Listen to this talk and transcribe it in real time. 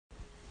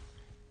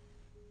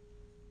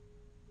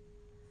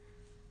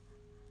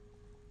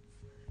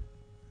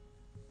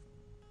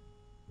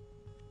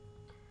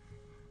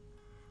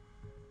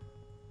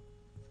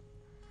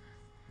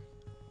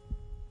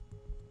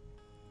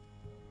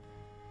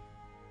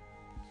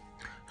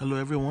Hello,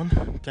 everyone.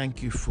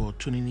 Thank you for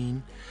tuning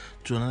in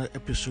to another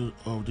episode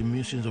of the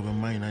Musings of a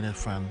Man United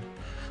fan.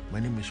 My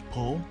name is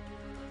Paul.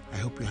 I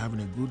hope you're having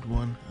a good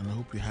one and I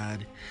hope you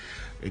had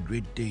a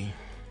great day.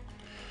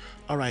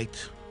 All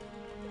right.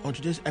 On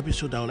today's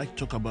episode, I would like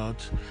to talk about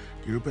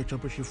the European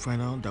Championship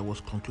final that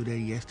was concluded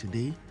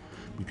yesterday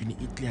between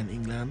Italy and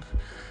England.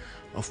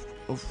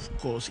 Of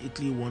course,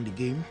 Italy won the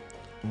game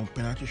on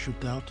penalty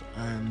shootout,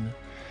 and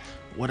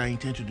what I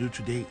intend to do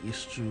today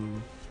is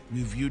to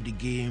review the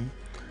game,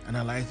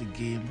 analyze the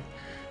game,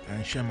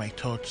 and share my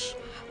thoughts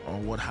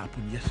on what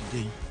happened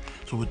yesterday.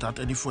 So without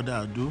any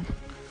further ado,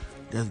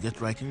 let's get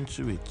right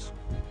into it.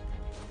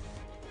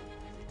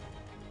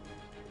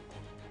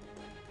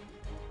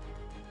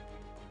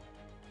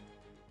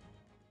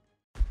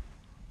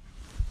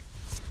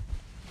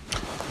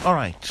 All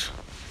right.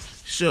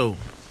 So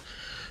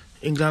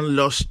England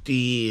lost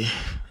the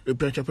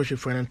European Championship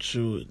final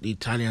to the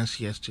Italians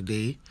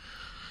yesterday,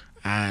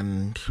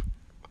 and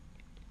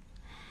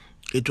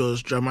it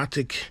was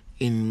dramatic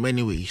in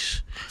many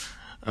ways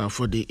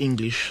for the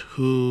English,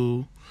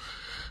 who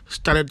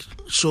started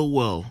so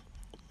well,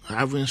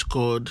 having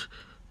scored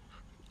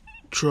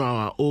through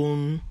our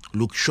own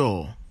Luke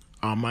Shaw,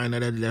 our Man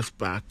United left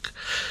back,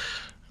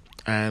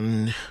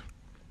 and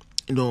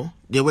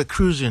they were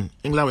cruising.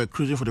 England were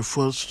cruising for the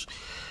first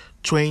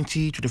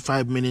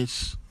 20-25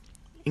 minutes.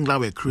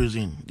 England were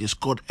cruising. They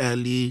scored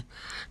early,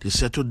 they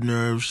settled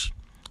nerves,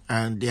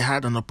 and they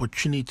had an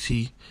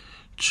opportunity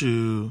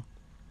to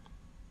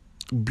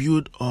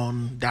build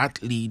on that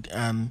lead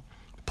and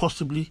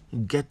possibly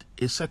get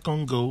a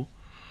second goal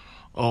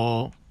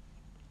or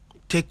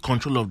take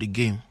control of the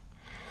game.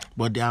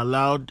 But they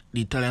allowed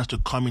the Italians to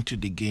come into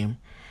the game,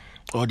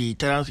 or the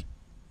Italians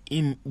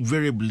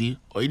invariably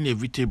or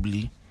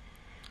inevitably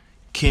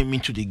came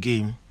into the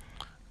game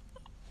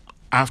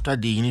after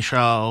the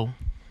initial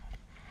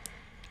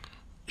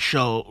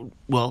the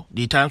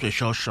Italians were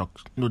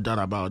shell-shocked, no doubt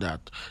about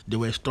that. They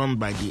were stunned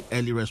by the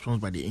early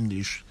response by the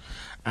English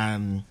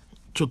and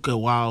took a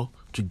while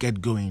to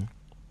get going.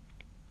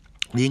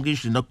 The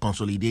English did not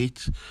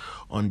consolidate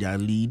on their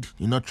lead,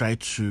 did not try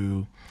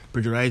to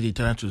pressurize the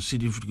Italians to see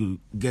if they could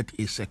get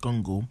a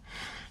second goal.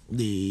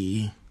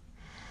 They,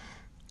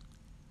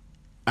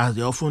 as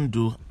they often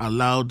do,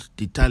 allowed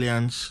the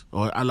Italians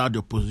or allowed the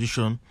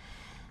opposition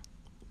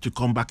to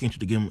come back into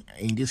the game.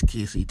 In this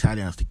case, the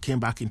Italians, they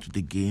came back into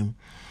the game.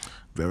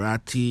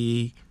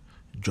 Verratti,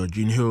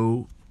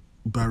 Jorginho,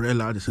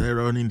 Barella, they started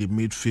running the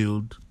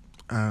midfield,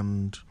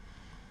 and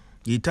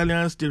the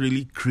Italians didn't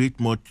really create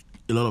a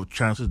lot of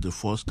chances the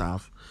first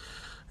half.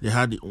 They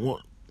had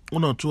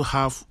one or two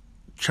half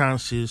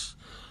chances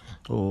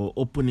or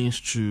openings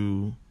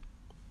to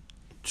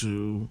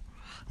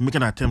make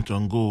an attempt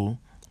on goal,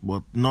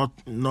 but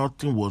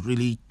nothing was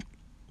really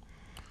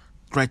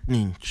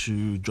threatening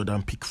to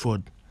Jordan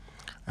Pickford.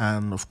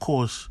 And of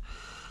course,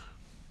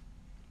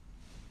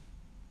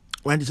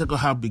 when the second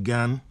half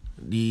began,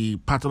 the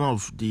pattern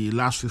of the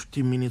last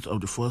 15 minutes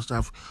of the first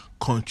half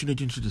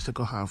continued into the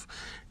second half.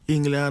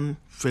 England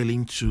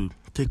failing to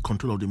take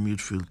control of the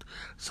midfield.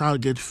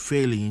 Southgate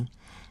failing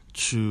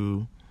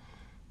to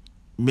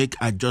make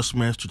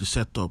adjustments to the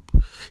setup.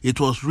 It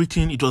was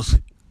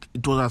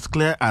as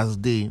clear as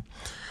day.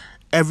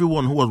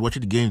 Everyone who was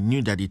watching the game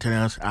knew that the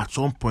Italians at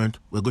some point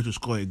were going to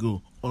score a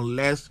goal,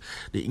 unless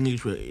the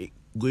English were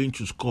going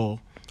to score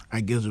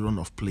against the run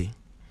of play.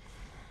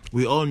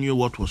 We all knew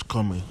what was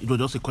coming. It was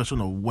just a question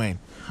of when,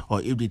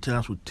 or if the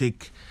Italians would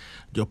take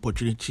the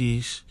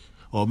opportunities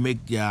or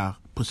make their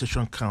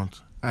possession count.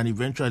 And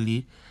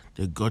eventually,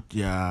 they got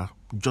their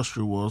just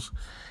rewards.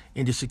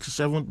 In the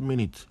 67th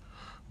minute,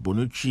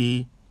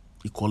 Bonucci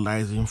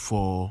equalizing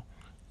for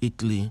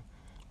Italy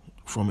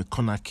from a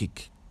corner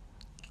kick.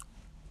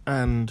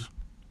 And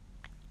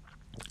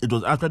it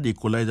was after the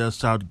equalizer,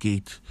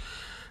 Southgate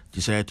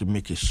decided to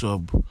make a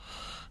sub.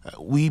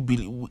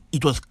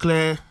 It was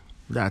clear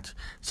that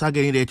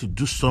Southgate needed to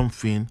do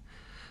something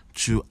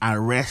to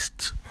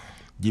arrest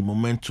the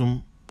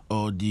momentum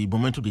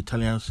the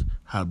Italians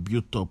had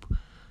built up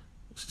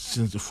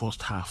since the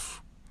first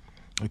half.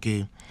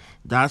 Okay,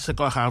 that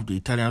second half, the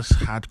Italians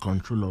had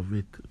control of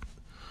it.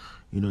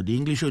 The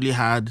English only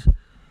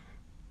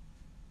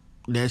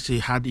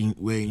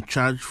were in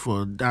charge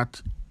for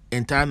that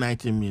entire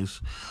 90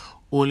 minutes,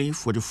 only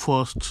for the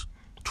first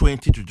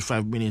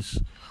 20-25 minutes,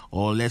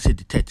 or let's say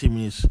the 30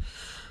 minutes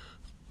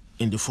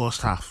in the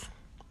first half.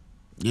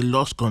 They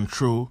lost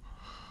control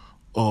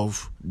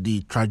of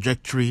the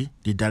trajectory,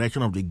 the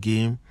direction of the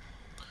game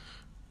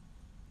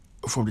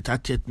from the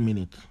 30th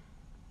minute.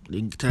 The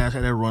Italians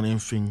started running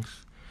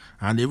things,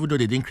 and even though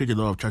they didn't create a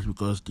lot of chances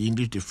because the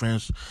English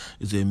defense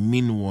is a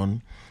mean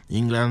one,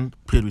 England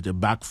played with a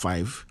back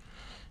five.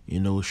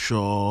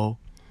 Shaw,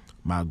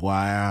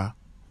 Maguire,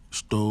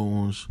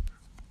 Stones,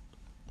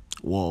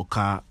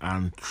 Walker,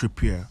 and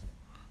Trippier.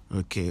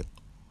 Okay,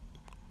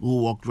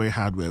 who worked very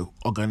hard, were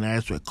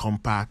organized, were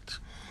compact,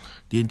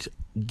 didn't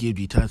give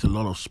the Italians a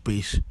lot of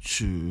space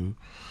to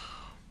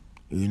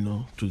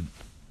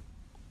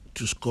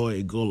to score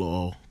a goal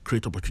or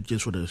create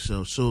opportunities for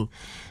themselves. So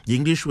the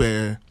English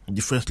were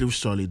defensively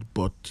solid,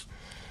 but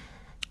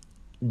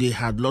they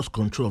had lost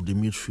control of the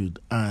midfield.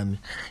 And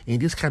in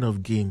this kind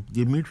of game,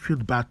 the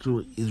midfield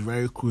battle is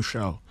very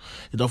crucial.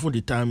 It often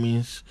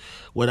determines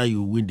whether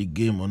you win the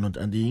game or not.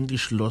 And the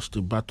English lost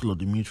the battle of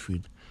the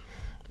midfield.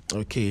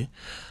 Okay,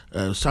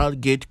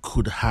 Southgate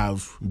could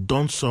have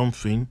done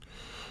something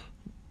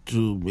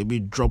to maybe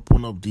drop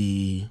one of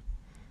the,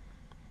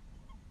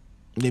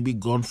 maybe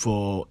gone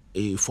for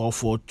a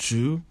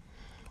 4-4-2,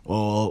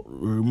 or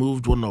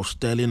removed one of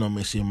Sterling or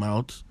Mason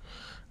Mount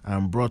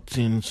and brought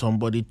in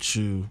somebody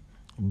to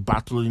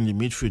battle in the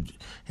midfield.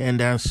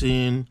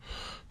 Henderson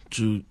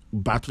to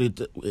battle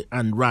it,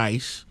 and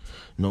Rice,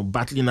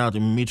 battling out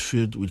in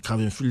midfield with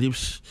Calvin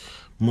Phillips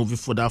moving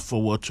further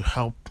forward to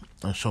help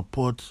and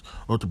support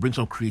or to bring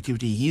some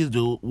creativity. He's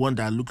the one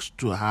that looks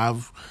to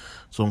have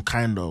some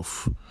kind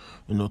of,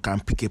 can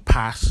pick a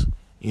pass.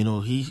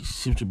 He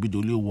seems to be the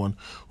only one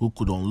who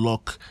could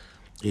unlock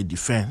a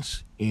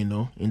defense,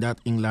 in that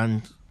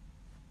England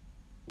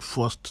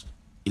first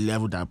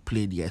 11 that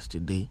played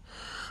yesterday.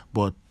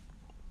 But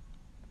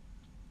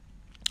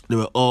they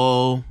were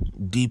all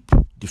deep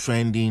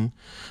defending,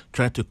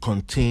 trying to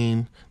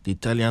contain the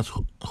Italians,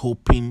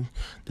 hoping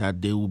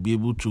that they will be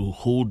able to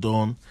hold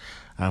on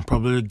and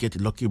probably get a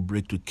lucky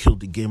break to kill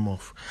the game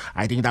off.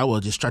 I think that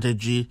was the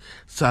strategy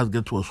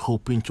Southgate was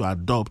hoping to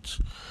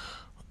adopt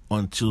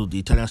until the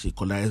Italians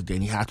equalized.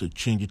 Then he had to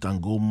change it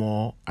and go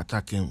more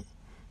attacking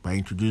by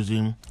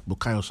introducing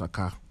Bukayo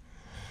Saka.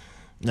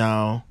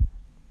 Now,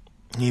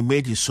 he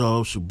made his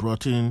subs,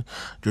 brought in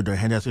Jordan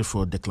Henderson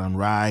for Declan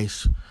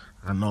Rice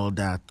and all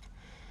that.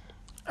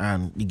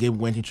 And the game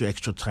went into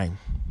extra time.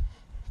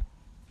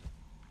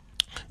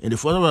 In the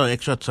first half of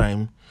extra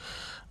time,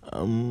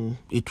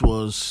 it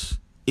was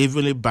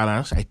evenly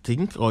balanced, I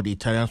think, or the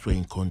Italians were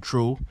in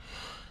control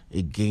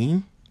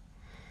again.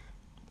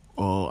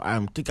 Or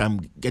I think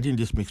I'm getting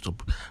this mixed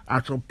up.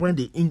 At some point,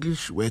 the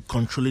English were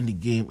controlling the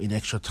game in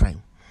extra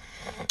time.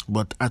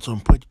 But at some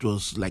point, it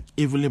was like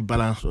evenly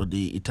balanced, or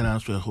the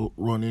Italians were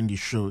running the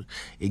show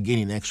again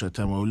in extra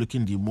time, or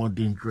looking the more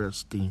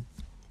dangerous thing.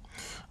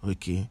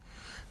 Okay.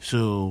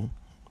 So,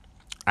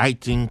 I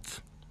think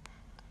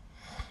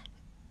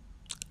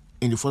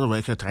in the first of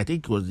extra time, I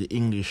think it was the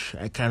English.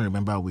 I can't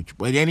remember which.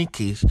 But in any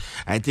case,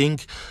 I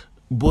think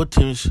both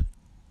teams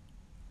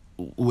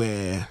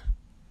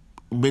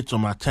made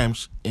some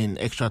attempts in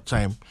extra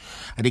time.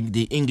 I think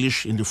the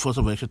English in the first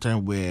of extra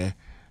time were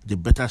the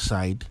better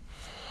side,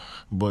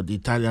 but the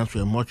Italians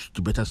were much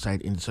the better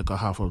side in the second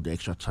half of the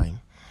extra time.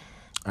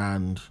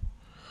 And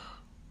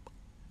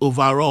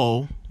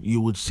overall,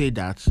 you would say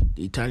that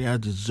the Italians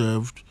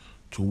deserved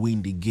to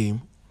win the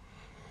game,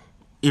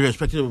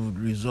 irrespective of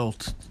the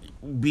result,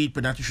 be it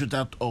penalty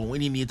shootout or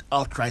winning it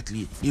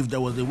outrightly. If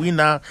there was a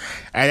winner,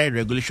 either in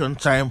regulation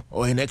time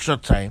or in extra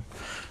time,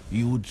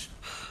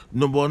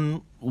 no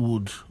one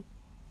would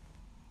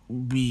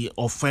be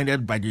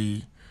offended by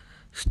the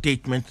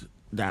statement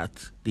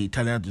that the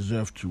Italians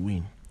deserve to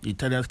win. The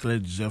Italians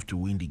clearly deserve to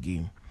win the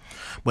game.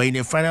 But in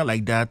a final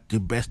like that, the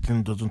best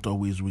team doesn't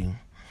always win.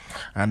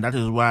 And that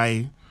is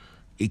why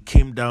it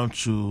came down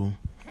to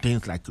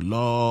things like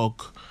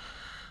luck,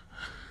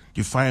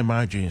 defined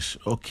margins.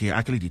 Okay,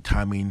 actually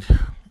determined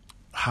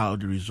how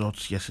the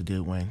results yesterday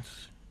went,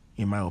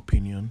 in my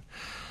opinion.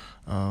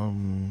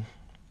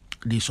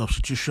 The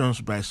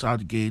substitutions by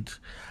Southgate,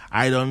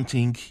 I don't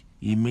think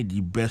he made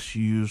the best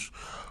use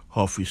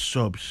of his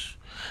subs.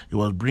 He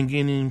was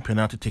bringing in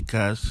penalty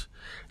takers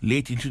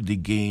late into the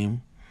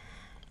game,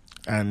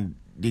 and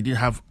they didn't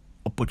have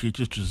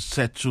opportunities to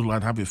settle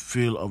and have a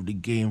feel of the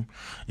game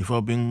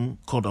before being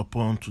called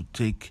upon to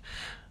take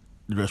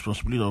the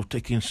responsibility of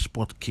taking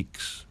spot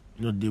kicks.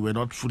 They were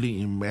not fully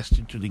immersed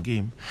into the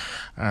game.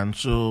 And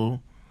so,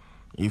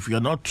 if you're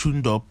not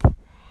tuned up,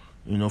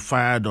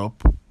 fired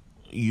up,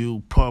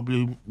 you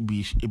probably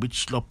be a bit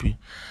sloppy.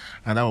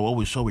 And that was what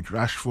we saw with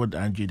Rashford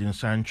and Jadon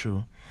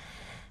Sancho.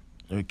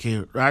 Okay,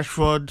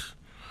 Rashford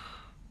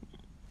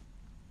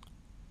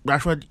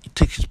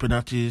takes his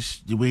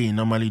penalties the way he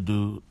normally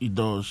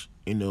does.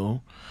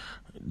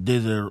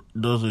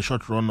 Does a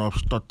short run-up,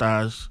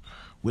 stutters,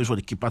 waits for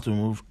the keeper to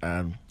move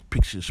and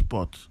picks his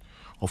spot.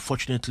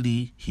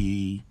 Unfortunately,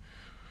 he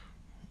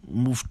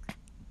moved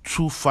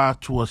too far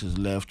towards his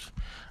left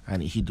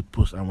and he hit the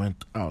post and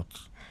went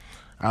out.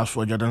 As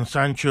for Jadon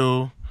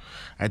Sancho,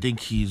 I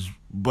think his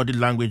body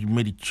language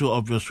made it too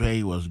obvious where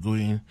he was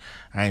going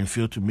and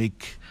failed to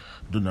make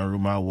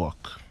Donnarumma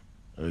work.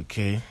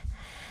 Okay?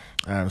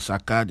 And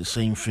Saka, the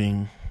same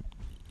thing.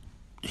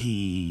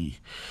 He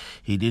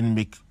didn't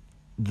make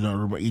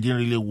Donnarumma. He didn't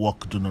really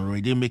walk Donnarumma.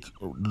 He didn't make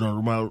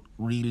Donnarumma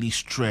really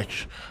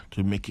stretch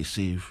to make a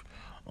save.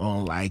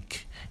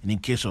 Unlike in the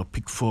case of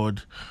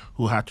Pickford,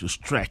 who had to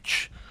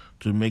stretch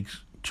to make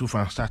two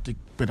fantastic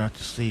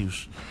penalty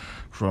saves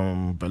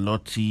from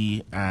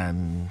Belotti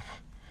and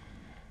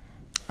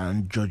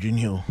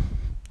Jorginho.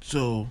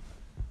 So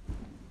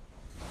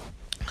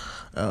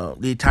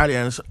the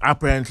Italians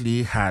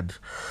apparently had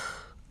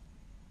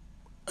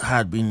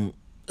been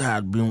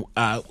had been,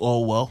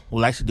 or well,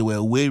 like I said, they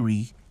were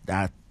wary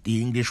that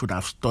the English would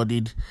have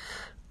studied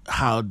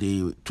how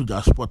they took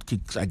their spot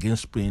kicks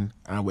against Spain,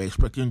 and were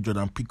expecting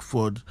Jordan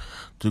Pickford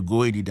to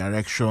go in the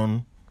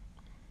direction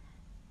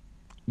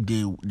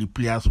the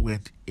players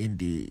went in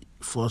the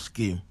first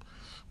game.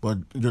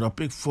 But Jordan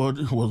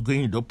Pickford was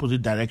going in the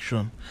opposite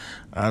direction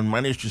and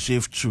managed to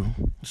save two.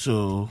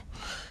 So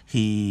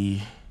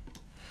he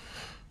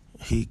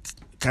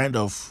kind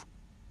of,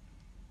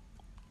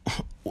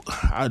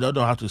 I don't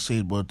know how to say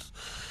it, but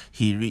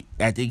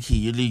I think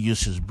he really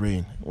used his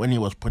brain. When he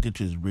was putting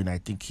to his brain, I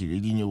think he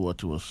really knew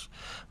what he was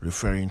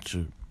referring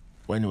to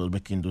when he was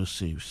making those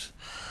saves.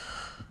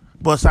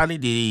 But sadly,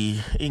 the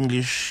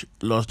English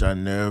lost their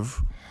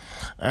nerve.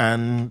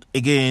 And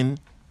again,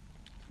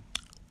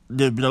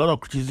 there's been a lot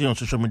of criticism on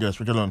social media,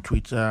 especially on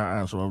Twitter,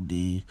 and some of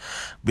the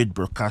big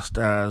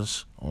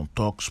broadcasters on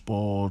Talk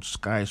Sports,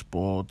 Sky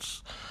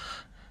Sports,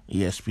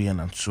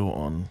 ESPN, and so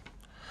on,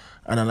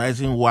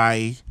 analyzing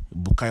why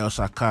Bukayo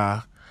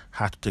Saka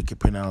had to take a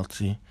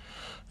penalty.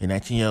 A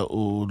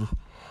 19-year-old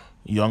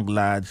young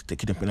lad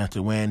taking a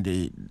penalty when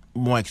the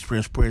more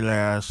experienced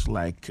players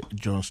like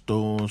John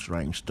Stones,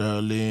 Raheem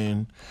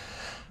Sterling,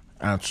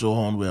 and so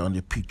on were on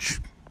the pitch.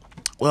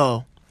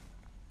 Well,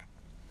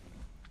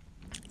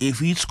 if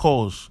he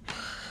scores,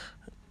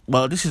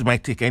 well, this is my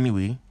take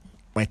anyway.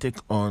 My take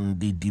on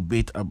the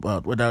debate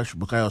about whether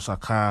Bukayo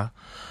Saka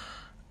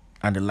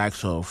and the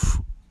likes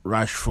of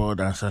Rashford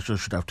and Sancho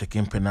should have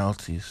taken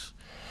penalties.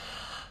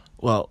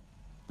 Well,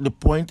 the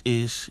point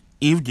is,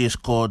 if they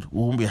scored,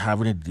 we won't be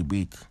having a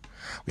debate.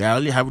 We are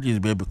only having this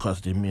debate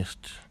because they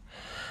missed.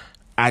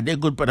 Are they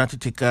good penalty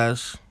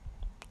takers?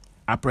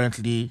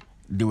 Apparently,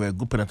 they were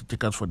good penalty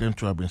takers for them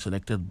to have been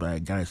selected by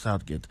Gareth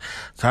Southgate.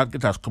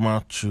 Southgate has come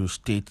out to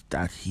state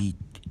that it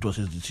was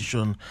his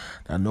decision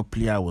that no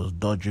player was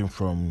dodging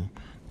from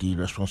the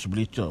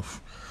responsibility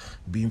of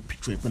being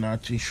picked for a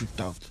penalty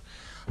shootout.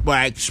 But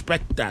I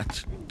expect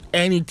that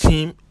any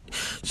team,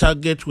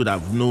 Southgate would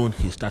have known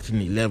his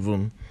starting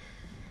 11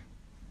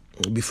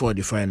 before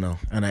the final,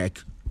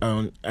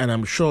 and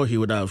I'm sure he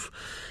would have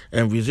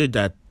envisaged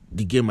that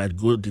the game might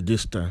go the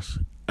distance,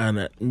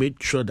 and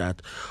made sure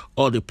that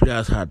all the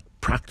players had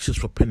practiced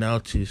for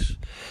penalties.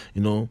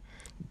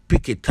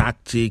 Pick a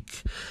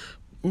tactic.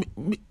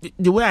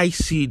 The way I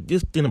see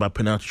this thing about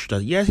penalty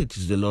shooters, yes, it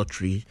is the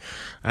lottery,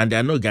 and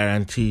there are no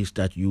guarantees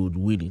that you would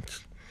win it.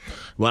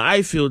 Well,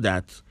 I feel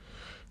that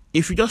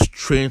if you just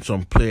train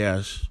some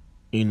players,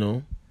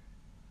 that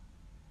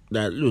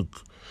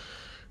look,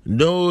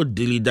 no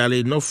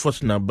dilly-dally, no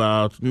fussing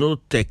about, no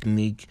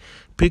technique,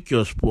 pick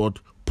your sport,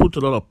 put a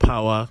lot of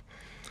power,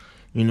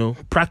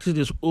 practice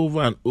this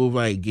over and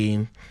over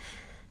again,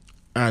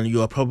 and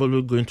you are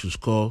probably going to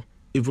score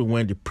even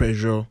when the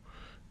pressure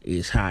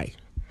is high.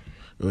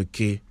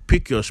 Okay,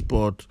 pick your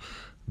sport,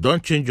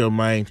 don't change your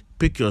mind,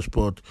 pick your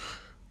sport,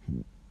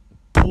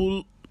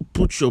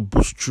 put your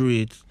boost through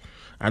it,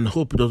 and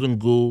hope it doesn't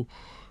go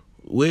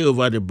way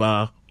over the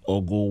bar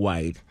or go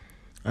wide,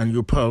 and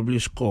you'll probably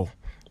score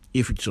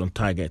if it's on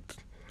target,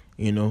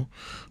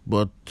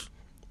 But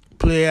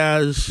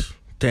players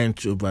tend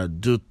to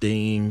overdo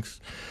things,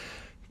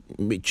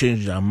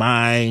 change their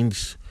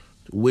minds,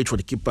 wait for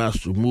the keepers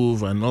to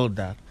move and all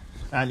that.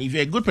 And if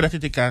you're a good penalty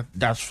taker,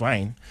 that's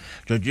fine.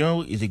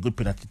 Jorginho is a good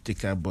penalty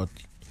taker, but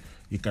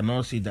you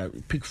cannot see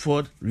that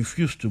Pickford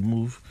refused to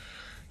move.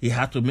 He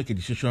had to make a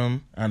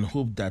decision and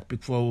hope that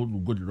Pickford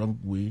would go the wrong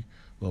way,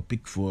 or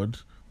Pickford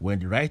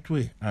went the right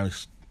way and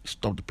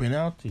stopped the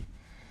penalty.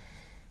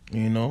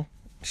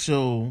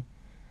 So,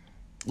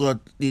 well,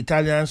 the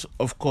Italians,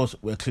 of course,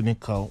 were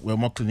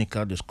more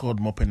clinical. They scored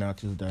more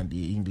penalties than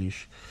the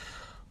English.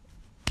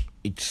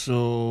 It's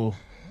so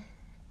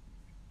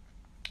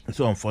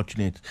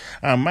unfortunate.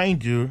 And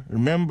mind you,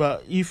 remember,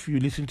 if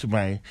you listen to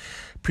my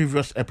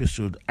previous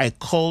episode, I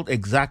called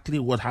exactly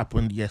what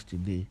happened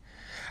yesterday.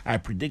 I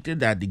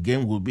predicted that the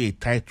game would be a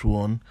tight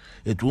one.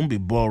 It won't be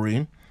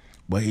boring,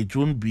 but it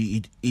would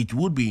be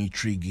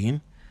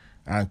intriguing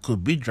and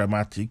could be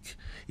dramatic.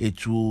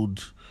 It would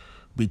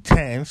be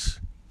tense,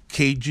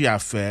 cagey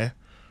affair,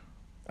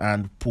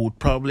 and would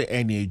probably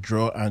end a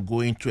draw and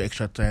go into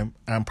extra time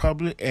and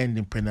probably end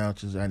in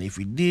penalties. And if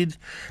it did,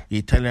 the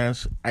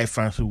Italians, I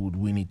fancy, would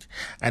win it.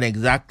 And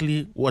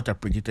exactly what I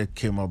predicted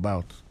came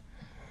about.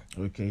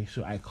 Okay,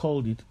 so I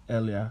called it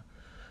earlier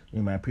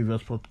in my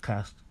previous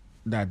podcast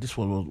that this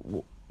was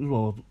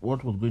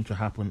what was going to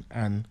happen,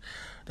 and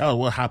that was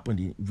what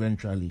happened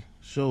eventually.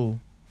 So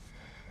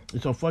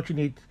it's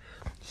unfortunate.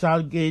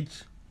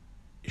 Southgate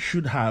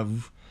should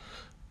have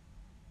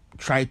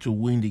tried to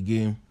win the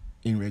game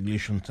in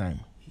regulation time.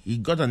 He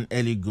got an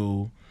early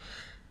goal.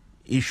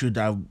 He should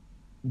have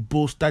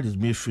bolstered his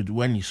midfield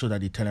when he saw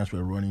that the Italians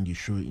were running the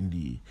show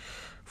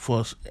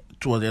towards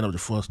the end of the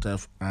first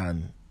half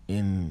and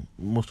in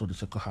most of the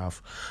second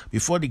half.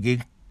 Before the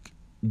game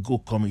goal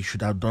come, he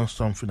should have done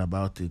something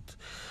about it.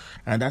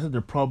 And that is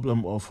the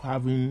problem of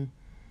having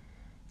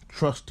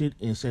trusted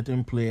in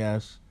certain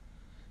players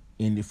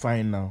in the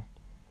final.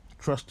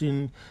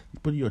 Putting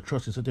your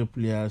trust in certain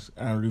players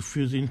and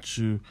refusing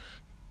to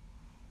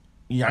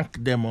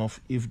yank them off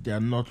if they are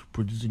not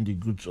producing the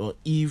goods or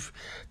if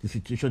the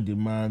situation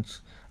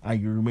demands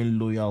and you remain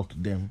loyal to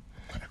them.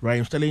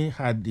 Raheem Sterling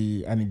had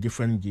an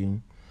indifferent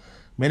game.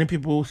 Many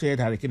people said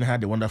Harry Kane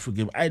had a wonderful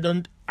game.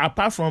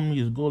 Apart from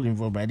his goal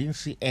involvement, I didn't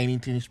see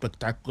anything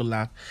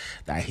spectacular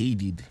that he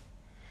did.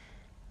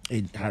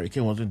 Harry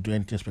Kane wasn't doing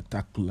anything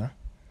spectacular.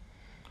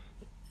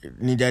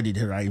 Neither did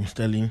Raheem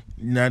Sterling,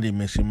 neither did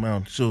Mason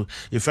Mount. So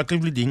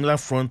effectively, the England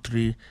front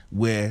three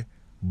were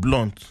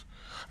blunt.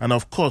 And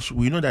of course,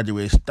 we know that they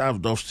were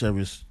starved of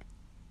service.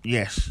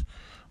 Yes,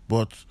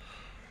 but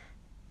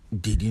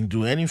they didn't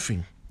do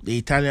anything. The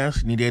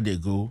Italians needed a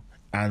goal,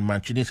 and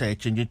Mancini started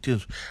changing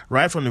things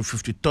right from the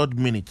 53rd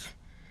minute.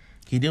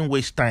 He didn't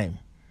waste time.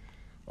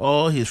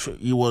 He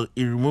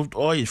removed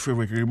all his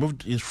favorites. He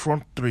removed his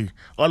front three.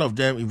 All of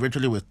them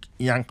eventually were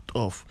yanked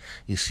off.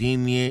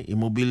 Insigne,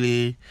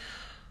 Immobile,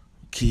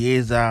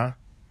 Chiesa.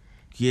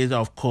 Chiesa,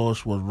 of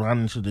course, was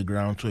run into the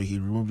ground, so he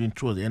removed him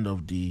towards the end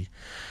of the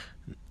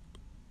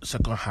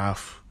second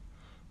half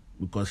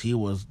because he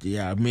was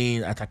their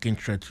main attacking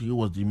threat. He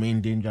was the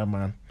main danger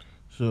man.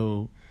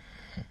 So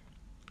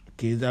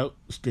Chiesa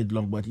stayed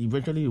long, but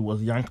eventually he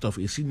was yanked off.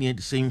 Insigne,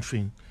 the same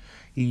thing.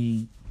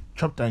 He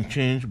chopped and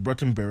changed,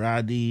 brought in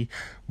Berardi,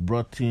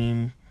 brought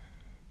in,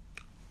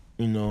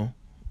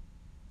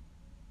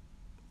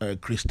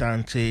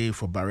 Cristante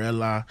for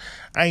Barella,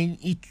 and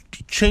he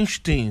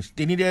changed things.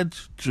 He needed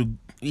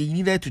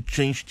to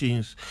change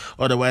things,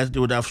 otherwise they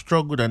would have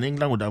struggled and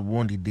England would have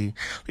won the day.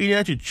 He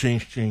needed to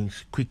change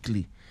things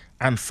quickly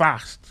and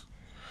fast,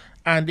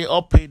 and they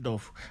all paid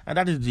off. And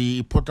that is the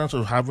importance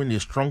of having a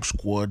strong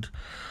squad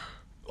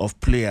of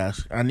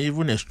players and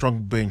even a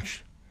strong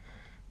bench,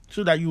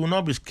 so that you will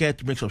not be scared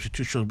to make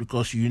substitutions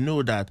because you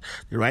know that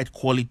the right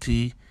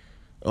quality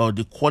or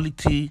the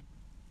quality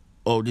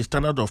or the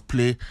standard of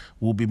play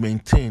will be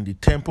maintained, the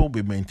tempo will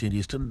be maintained,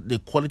 the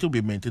quality will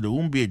be maintained. There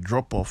won't be a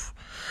drop-off.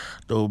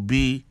 There will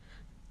be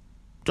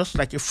just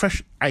like a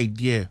fresh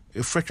idea,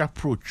 a fresh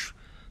approach.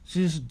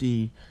 Since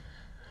the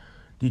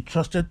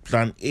trusted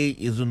plan A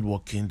isn't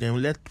working,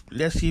 then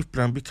let's see if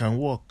plan B can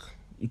work.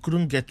 It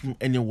couldn't get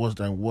any worse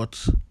than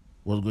what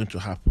was going to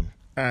happen.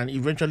 And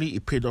eventually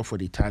it paid off for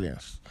the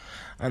Italians.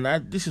 And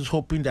this is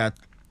hoping that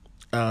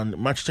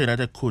Manchester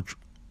United coach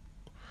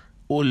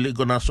Ole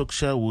Gunnar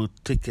Solskjaer will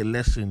take a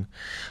lesson.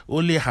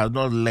 Ole has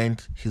not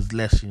learned his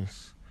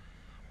lessons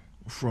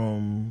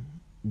from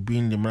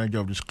being the manager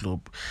of this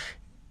club.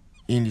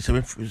 In the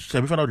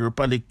semi-final of the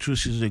Europa League 2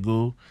 seasons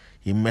ago,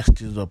 he messed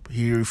things up.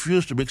 He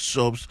refused to make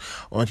subs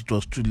until it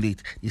was too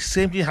late. The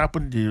same thing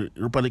happened in the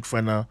Europa League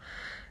final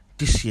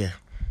this year.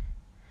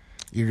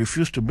 He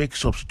refused to make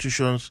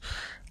substitutions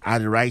at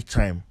the right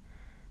time.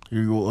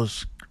 He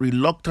was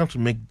reluctant to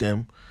make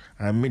them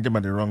and made them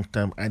at the wrong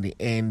time. At the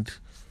end,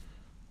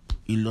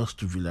 he lost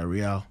to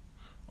Villarreal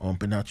on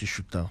penalty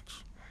shootout.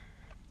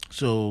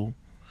 So,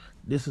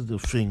 this is the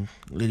thing,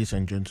 ladies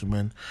and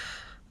gentlemen.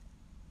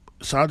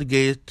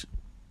 Southgate,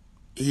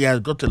 he has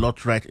got a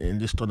lot right in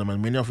this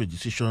tournament. Many of his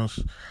decisions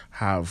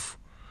have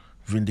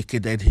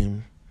vindicated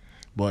him,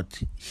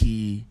 but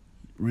he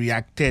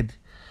reacted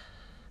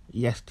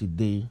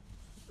yesterday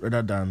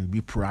rather than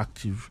be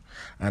proactive,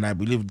 and I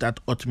believe that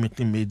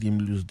ultimately made him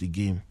lose the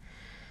game.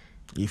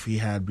 If he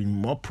had been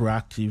more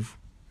proactive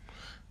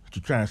to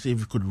try and see if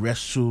he could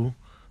wrestle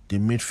the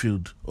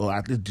midfield or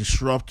at least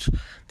disrupt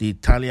the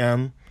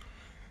Italian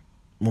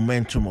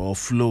momentum or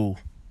flow,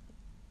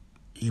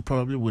 he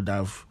probably would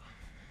have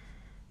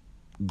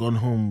gone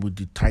home with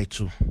the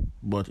title,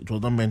 but it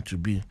was not meant to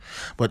be.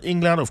 But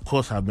England, of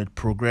course, have made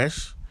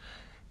progress.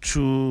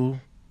 Two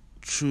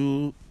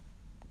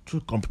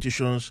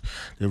competitions,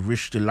 they've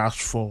reached the last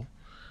four,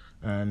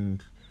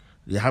 and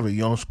they have a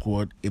young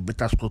squad, a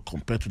better squad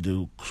compared to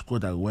the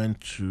squad that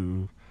went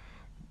to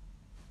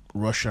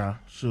Russia.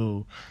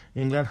 So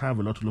England have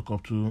a lot to look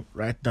up to.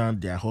 Right now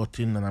they are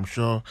hurting, and I'm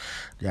sure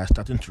they are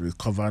starting to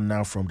recover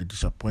now from the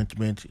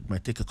disappointment. It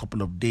might take a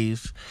couple of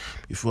days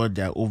before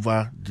they are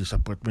over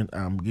disappointment.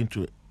 I'm going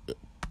to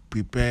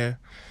prepare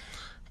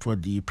for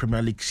the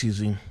Premier League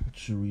season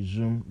to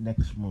resume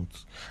next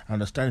month. I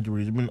understand it will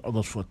resume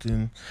August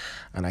 14,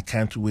 and I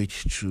can't wait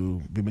to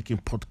be making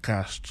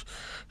podcasts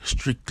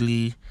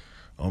strictly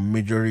or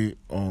majorly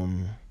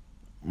on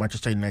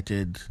Manchester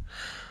United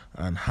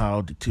and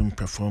how the team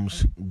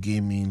performs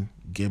game in,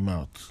 game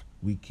out,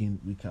 week in,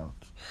 week out.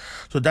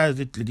 So that is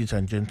it, ladies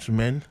and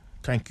gentlemen.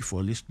 Thank you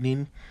for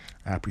listening.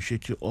 I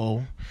appreciate you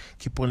all.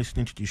 Keep on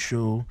listening to the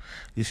show.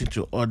 Listen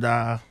to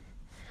other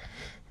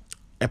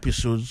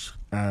episodes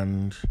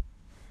and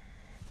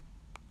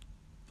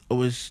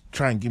always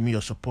try and give me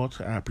your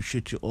support. I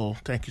appreciate you all.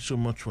 Thank you so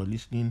much for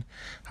listening.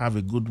 Have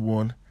a good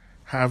one.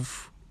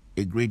 Have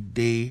a great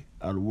day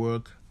at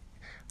work.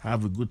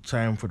 Have a good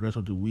time for the rest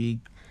of the week.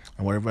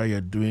 And whatever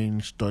you're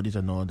doing, studies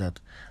and all that,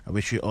 I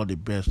wish you all the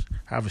best.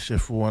 Have a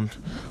safe one.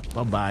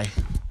 Bye-bye.